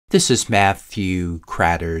This is Matthew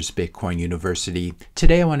Kratter's Bitcoin University.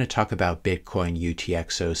 Today I want to talk about Bitcoin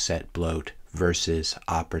UTXO set bloat versus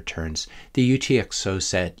op returns. The UTXO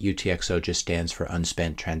set, UTXO just stands for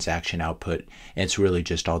unspent transaction output, and it's really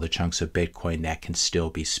just all the chunks of Bitcoin that can still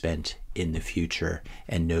be spent in the future,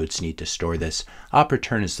 and nodes need to store this. Op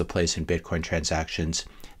return is the place in Bitcoin transactions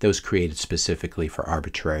that was created specifically for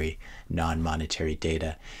arbitrary non-monetary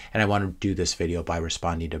data. And I want to do this video by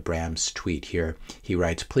responding to Bram's tweet here. He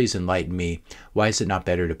writes, "Please enlighten me. Why is it not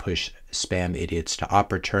better to push spam idiots to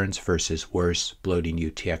op returns versus worse, bloating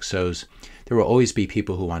UTXOs? There will always be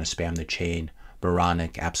people who want to spam the chain.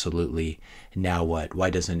 Moronic, absolutely. Now what? Why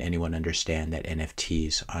doesn't anyone understand that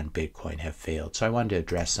NFTs on Bitcoin have failed?" So I wanted to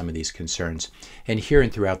address some of these concerns. And here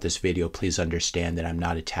and throughout this video, please understand that I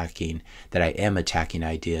am attacking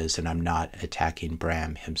ideas, and I'm not attacking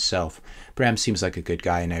Bram himself. Bram seems like a good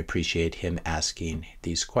guy, and I appreciate him asking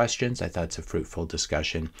these questions. I thought it's a fruitful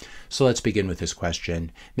discussion. So let's begin with this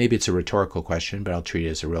question. Maybe it's a rhetorical question, but I'll treat it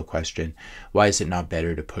as a real question. Why is it not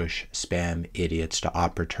better to push spam idiots to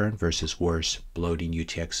op return versus worse, bloating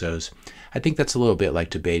UTXOs? I think that's a little bit like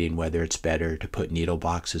debating whether it's better to put needle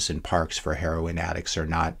boxes in parks for heroin addicts or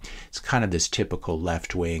not. It's kind of this typical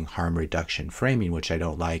left-wing harm reduction framing, which I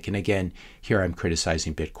don't like. And again, here I'm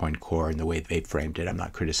criticizing Bitcoin Core and the way they framed it. I'm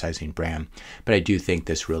not criticizing Bram, but I do think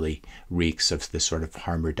this really reeks of this sort of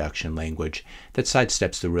harm reduction language that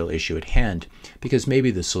sidesteps the real issue at hand, because maybe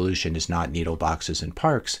the solution is not needle boxes in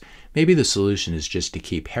parks. Maybe the solution is just to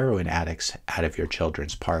keep heroin addicts out of your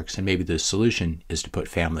children's parks, and maybe the solution is to put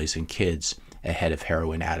families and kids ahead of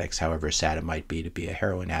heroin addicts, however sad it might be to be a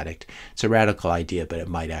heroin addict. It's a radical idea, but it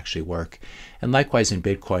might actually work. And likewise in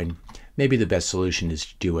Bitcoin, maybe the best solution is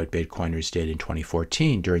to do what Bitcoiners did in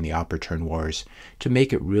 2014 during the op return wars, to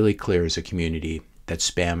make it really clear as a community that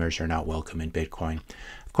spammers are not welcome in Bitcoin.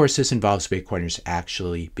 Of course, this involves Bitcoiners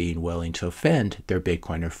actually being willing to offend their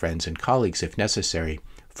Bitcoiner friends and colleagues if necessary,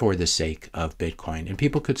 for the sake of Bitcoin. And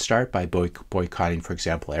people could start by boycotting, for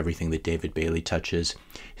example, everything that David Bailey touches.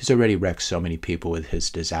 He's already wrecked so many people with his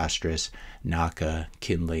disastrous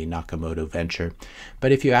Nakamoto venture.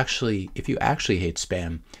 But if you actually hate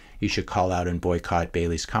spam, you should call out and boycott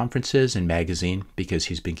Bailey's conferences and magazine, because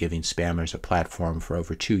he's been giving spammers a platform for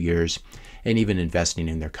over 2 years, and even investing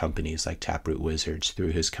in their companies like Taproot Wizards through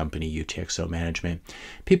his company UTXO Management.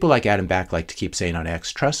 People like Adam Back like to keep saying on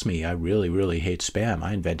X, "Trust me, I really, really hate spam.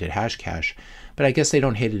 I invented Hashcash." But I guess they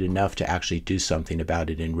don't hate it enough to actually do something about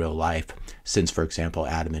it in real life, since, for example,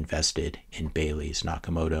 Adam invested in Bailey's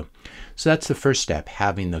Nakamoto. So that's the first step,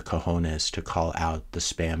 having the cojones to call out the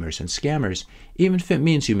spammers and scammers, even if it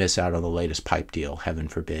means you miss out on the latest pipe deal, heaven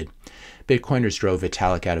forbid. Bitcoiners drove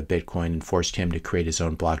Vitalik out of Bitcoin and forced him to create his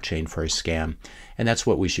own blockchain for his scam. And that's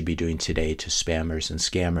what we should be doing today to spammers and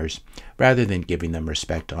scammers, rather than giving them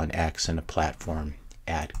respect on X and a platform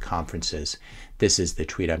at conferences. This is the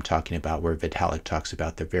tweet I'm talking about, where Vitalik talks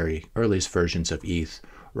about the very earliest versions of ETH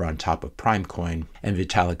were on top of Primecoin, and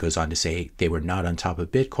Vitalik goes on to say they were not on top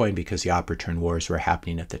of Bitcoin because the op return wars were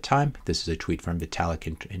happening at the time. This is a tweet from Vitalik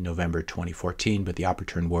in November 2014, but the op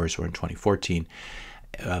return wars were in 2014.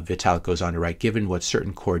 Vitalik goes on to write, "Given what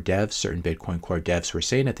certain Bitcoin core devs were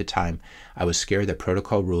saying at the time, I was scared that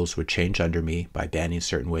protocol rules would change under me by banning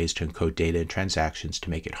certain ways to encode data and transactions to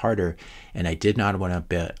make it harder, and I did not want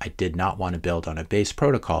to build on a base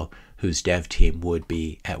protocol whose dev team would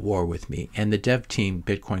be at war with me." And the dev team,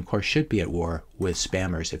 Bitcoin Core, should be at war with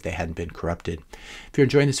spammers if they hadn't been corrupted. If you're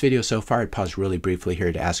enjoying this video so far, I'd pause really briefly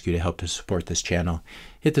here to ask you to help to support this channel.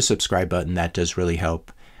 Hit the subscribe button, that does really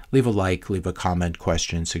help. Leave a like, leave a comment,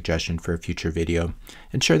 question, suggestion for a future video,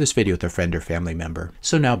 and share this video with a friend or family member.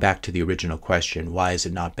 So now back to the original question, why is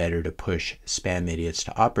it not better to push spam idiots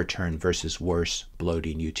to op return versus worse,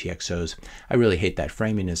 bloating UTXOs? I really hate that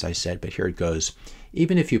framing, as I said, but here it goes.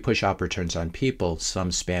 Even if you push op returns on people, some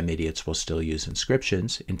spam idiots will still use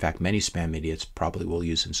inscriptions. In fact, many spam idiots probably will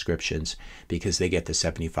use inscriptions because they get the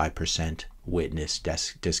 75% witness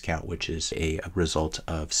discount, which is a result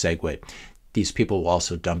of SegWit. These people will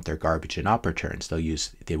also dump their garbage in op returns. They'll use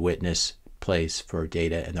the witness place for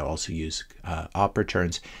data, and they'll also use op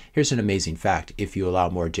returns. Here's an amazing fact. If you allow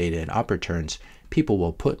more data in op returns, people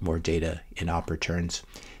will put more data in op returns.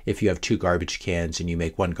 If you have 2 garbage cans and you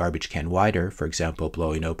make one garbage can wider, for example,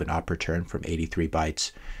 blowing open op return from 83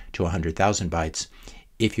 bytes to 100,000 bytes,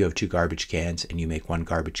 if you have 2 garbage cans and you make one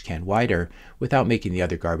garbage can wider without making the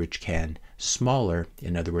other garbage can smaller,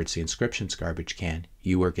 in other words, the inscriptions garbage can,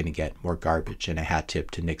 you are going to get more garbage. And a hat tip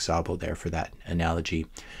to Nick Zabel there for that analogy.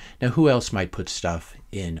 Now, who else might put stuff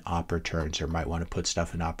in op returns or might want to put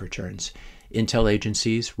stuff in op returns? Intel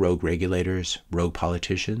agencies, rogue regulators, rogue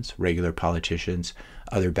politicians, regular politicians,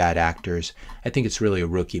 other bad actors. I think it's really a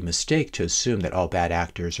rookie mistake to assume that all bad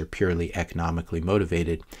actors are purely economically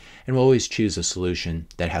motivated, and will always choose a solution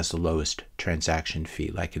that has the lowest transaction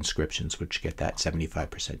fee, like Inscriptions, which get that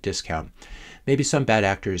 75% discount. Maybe some bad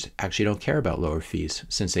actors actually don't care about lower fees,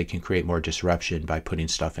 since they can create more disruption by putting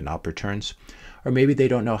stuff in op returns. Or maybe they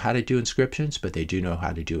don't know how to do Inscriptions, but they do know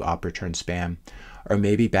how to do op return spam. Or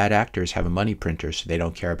maybe bad actors have a money printer, so they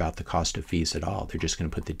don't care about the cost of fees at all. They're just going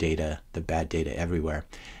to put the data, the bad data, everywhere.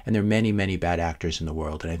 And there are many, many bad actors in the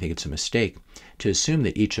world, and I think it's a mistake to assume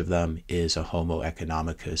that each of them is a homo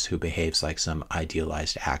economicus who behaves like some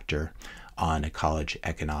idealized actor on a college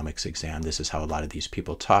economics exam. This is how a lot of these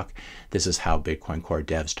people talk. This is how Bitcoin Core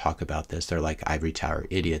devs talk about this. They're like ivory tower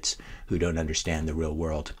idiots who don't understand the real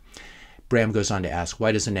world. Bram goes on to ask,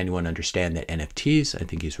 why doesn't anyone understand that NFTs, I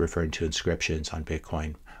think he's referring to inscriptions on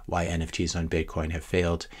Bitcoin, why NFTs on Bitcoin have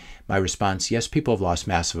failed? My response, yes, people have lost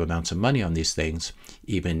massive amounts of money on these things,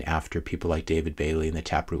 even after people like David Bailey and the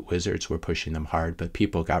Taproot Wizards were pushing them hard, but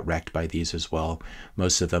people got wrecked by these as well.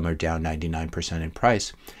 Most of them are down 99% in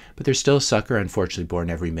price, but there's still a sucker, unfortunately, born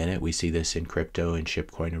every minute. We see this in crypto and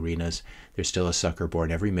shitcoin arenas. There's still a sucker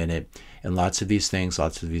born every minute, and lots of these things,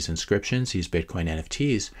 lots of these inscriptions, these Bitcoin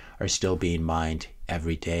NFTs are still being mined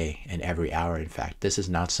every day and every hour. In fact, this is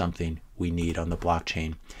not something we need on the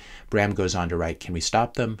blockchain. Bram goes on to write, can we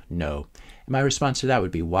stop them? No. And my response to that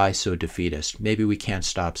would be, why so defeatist? Maybe we can't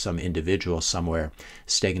stop some individual somewhere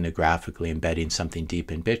stenographically embedding something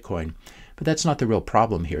deep in Bitcoin, but that's not the real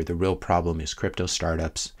problem here. The real problem is crypto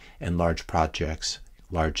startups and large projects,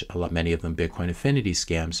 many of them Bitcoin affinity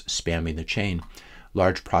scams, spamming the chain.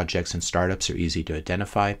 Large projects and startups are easy to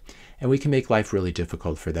identify, and we can make life really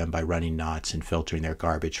difficult for them by running knots and filtering their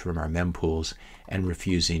garbage from our mempools and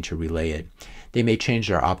refusing to relay it. They may change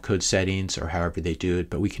their opcode settings or however they do it,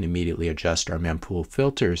 but we can immediately adjust our mempool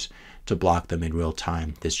filters to block them in real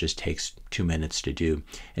time. This just takes 2 minutes to do.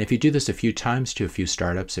 And if you do this a few times to a few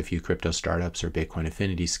startups, a few crypto startups or Bitcoin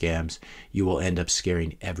affinity scams, you will end up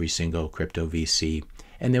scaring every single crypto VC,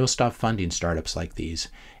 and they will stop funding startups like these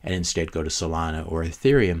and instead go to Solana or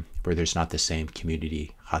Ethereum, where there's not the same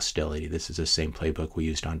community hostility. This is the same playbook we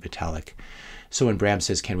used on Vitalik. So when Bram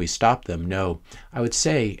says, can we stop them? No. I would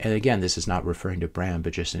say, and again, this is not referring to Bram,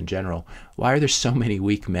 but just in general, why are there so many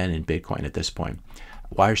weak men in Bitcoin at this point?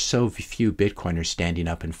 Why are so few Bitcoiners standing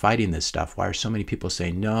up and fighting this stuff? Why are so many people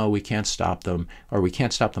saying, no, we can't stop them, or we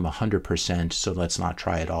can't stop them 100%, so let's not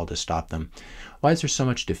try at all to stop them? Why is there so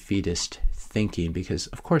much defeatist thinking? Because,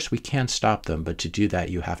 of course, we can stop them, but to do that,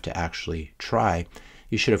 you have to actually try.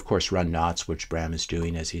 You should, of course, run knots, which Bram is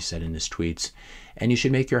doing, as he said in his tweets, and you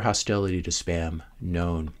should make your hostility to spam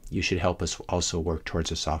known. You should help us also work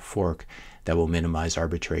towards a soft fork that will minimize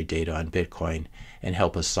arbitrary data on Bitcoin and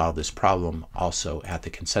help us solve this problem also at the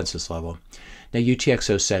consensus level. Now,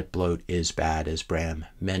 UTXO set bloat is bad, as Bram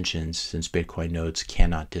mentions, since Bitcoin nodes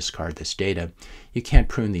cannot discard this data. You can't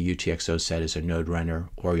prune the UTXO set as a node runner,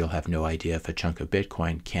 or you'll have no idea if a chunk of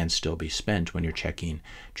Bitcoin can still be spent when you're checking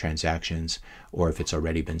transactions, or if it's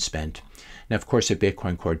already been spent. Now, of course, if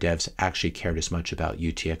Bitcoin Core devs actually cared as much about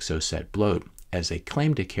UTXO set bloat as they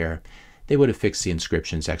claim to care, they would have fixed the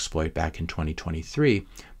inscriptions exploit back in 2023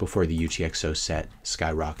 before the UTXO set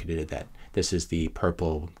skyrocketed. That this is the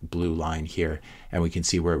purple blue line here, and we can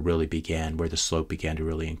see where it really began, where the slope began to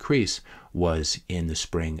really increase was in the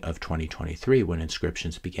spring of 2023 when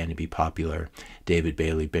inscriptions began to be popular. David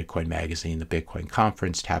Bailey, Bitcoin Magazine, the Bitcoin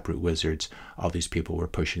Conference, Taproot Wizards, all these people were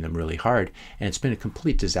pushing them really hard, and it's been a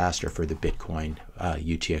complete disaster for the Bitcoin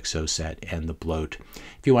UTXO set and the bloat.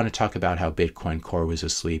 If you want to talk about how Bitcoin Core was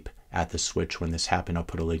asleep at the switch when this happened, I'll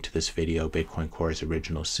put a link to this video, Bitcoin Core's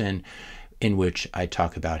Original Sin, in which I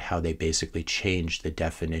talk about how they basically changed the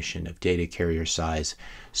definition of data carrier size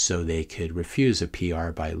so they could refuse a PR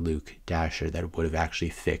by Luke Dasher that would have actually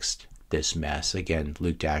fixed this mess. Again,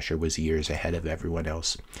 Luke Dasher was years ahead of everyone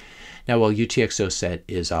else. Now, while UTXO set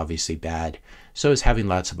is obviously bad, so is having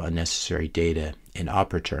lots of unnecessary data in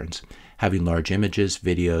op returns. Having large images,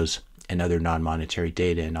 videos, and other non-monetary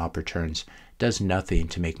data in op returns does nothing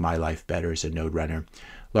to make my life better as a node runner.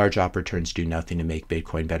 Large op returns do nothing to make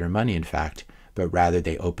Bitcoin better money, in fact, but rather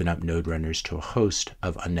they open up node runners to a host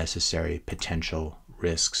of unnecessary potential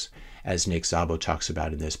risks, as Nick Szabo talks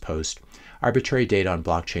about in this post. Arbitrary data on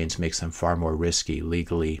blockchains makes them far more risky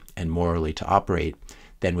legally and morally to operate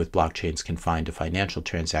than with blockchains confined to financial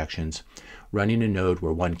transactions, Running a node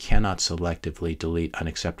where one cannot selectively delete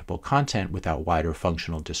unacceptable content without wider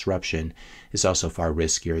functional disruption is also far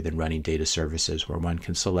riskier than running data services where one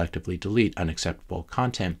can selectively delete unacceptable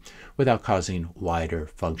content without causing wider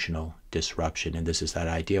functional disruption. And this is that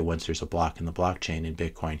idea, once there's a block in the blockchain in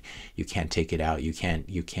Bitcoin, you can't take it out. You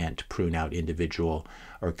can't prune out individual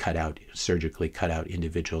or surgically cut out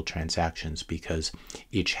individual transactions, because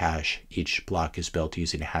each block is built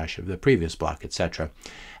using a hash of the previous block, etc.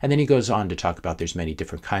 And then he goes on to talk about there's many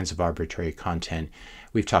different kinds of arbitrary content.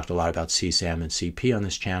 We've talked a lot about CSAM and CP on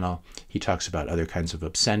this channel. He talks about other kinds of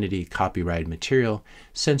obscenity, copyrighted material,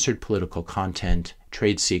 censored political content,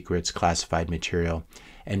 trade secrets, classified material,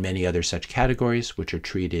 and many other such categories, which are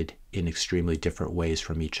treated in extremely different ways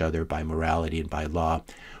from each other by morality and by law.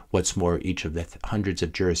 What's more, each of the hundreds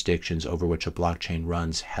of jurisdictions over which a blockchain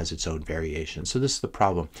runs has its own variation. So this is the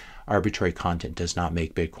problem. Arbitrary content does not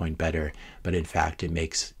make Bitcoin better, but in fact, it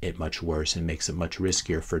makes it much worse and makes it much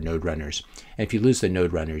riskier for node runners. And if you lose the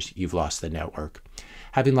node runners, you've lost the network.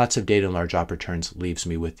 Having lots of data and large op returns leaves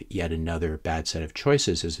me with yet another bad set of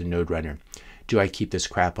choices as a node runner. Do I keep this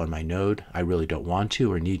crap on my node? I really don't want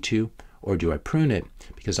to or need to. Or do I prune it?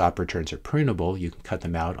 Because op returns are prunable, you can cut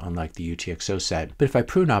them out, unlike the UTXO set. But if I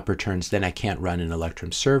prune op returns, then I can't run an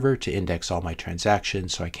Electrum server to index all my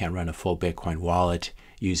transactions, so I can't run a full Bitcoin wallet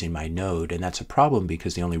using my node. And that's a problem,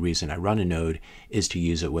 because the only reason I run a node is to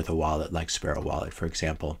use it with a wallet like Sparrow Wallet, for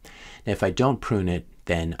example. Now, if I don't prune it,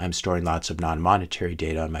 then I'm storing lots of non-monetary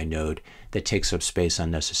data on my node that takes up space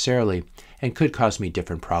unnecessarily and could cause me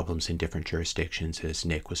different problems in different jurisdictions, as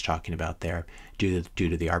Nick was talking about there, due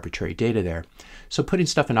to the arbitrary data there. So putting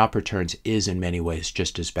stuff in op returns is in many ways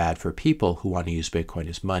just as bad for people who want to use Bitcoin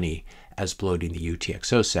as money as bloating the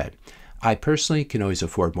UTXO set. I personally can always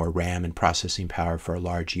afford more RAM and processing power for a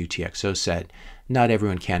large UTXO set. Not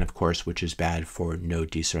everyone can, of course, which is bad for node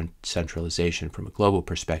decentralization from a global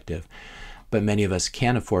perspective. But many of us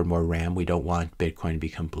can afford more RAM. We don't want Bitcoin to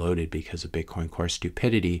become bloated because of Bitcoin Core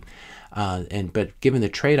stupidity. But given the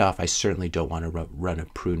trade-off, I certainly don't want to run a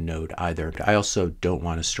prune node either. I also don't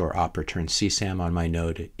want to store op return CSAM on my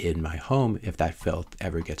node in my home if that filth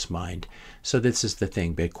ever gets mined. So this is the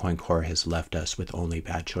thing. Bitcoin Core has left us with only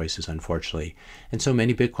bad choices, unfortunately. And so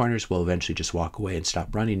many Bitcoiners will eventually just walk away and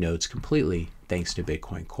stop running nodes completely, thanks to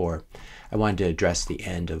Bitcoin Core. I wanted to address the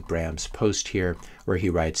end of Bram's post here, where he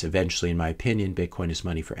writes, eventually, in my opinion, Bitcoin is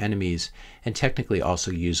money for enemies and technically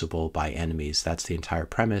also usable by enemies. That's the entire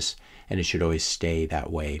premise, and it should always stay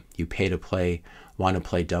that way. You pay to play. Want to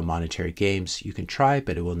play dumb monetary games? You can try,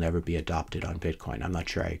 but it will never be adopted on Bitcoin. I'm not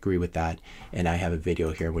sure I agree with that. And I have a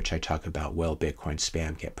video here in which I talk about, will Bitcoin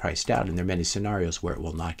spam get priced out? And there are many scenarios where it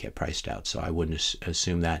will not get priced out, so I wouldn't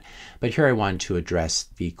assume that. But here I wanted to address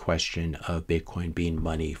the question of Bitcoin being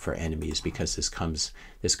money for enemies, because this comes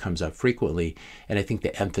up frequently, and I think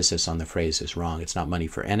the emphasis on the phrase is wrong. It's not money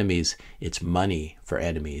for enemies, it's money for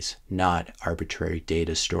enemies, not arbitrary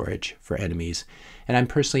data storage for enemies. And I'm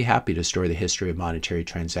personally happy to store the history of monetary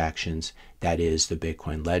transactions. That is the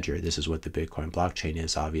Bitcoin ledger. This is what the Bitcoin blockchain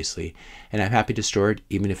is, obviously. And I'm happy to store it,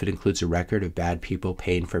 even if it includes a record of bad people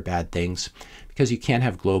paying for bad things, because you can't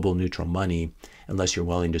have global neutral money unless you're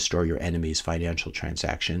willing to store your enemies' financial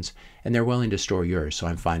transactions, and they're willing to store yours, so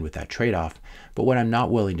I'm fine with that trade-off. But what I'm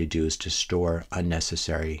not willing to do is to store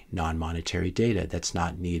unnecessary non-monetary data that's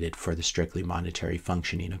not needed for the strictly monetary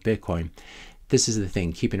functioning of Bitcoin. This is the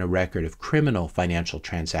thing. Keeping a record of criminal financial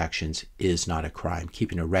transactions is not a crime.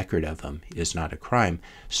 Keeping a record of them is not a crime.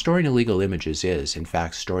 Storing illegal images is. In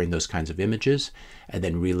fact, storing those kinds of images and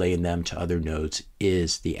then relaying them to other nodes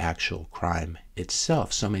is the actual crime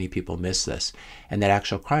itself. So many people miss this. And that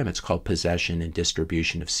actual crime, it's called possession and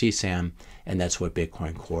distribution of CSAM. And that's what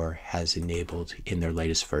Bitcoin Core has enabled in their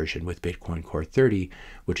latest version with Bitcoin Core 30,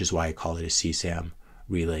 which is why I call it a CSAM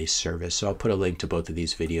relay service. So I'll put a link to both of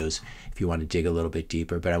these videos if you want to dig a little bit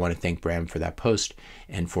deeper, but I want to thank Bram for that post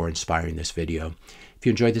and for inspiring this video. If you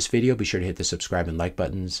enjoyed this video, be sure to hit the subscribe and like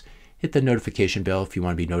buttons, hit the notification bell if you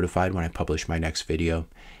want to be notified when I publish my next video,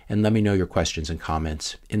 and let me know your questions and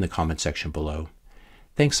comments in the comment section below.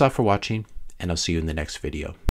 Thanks a lot for watching, and I'll see you in the next video.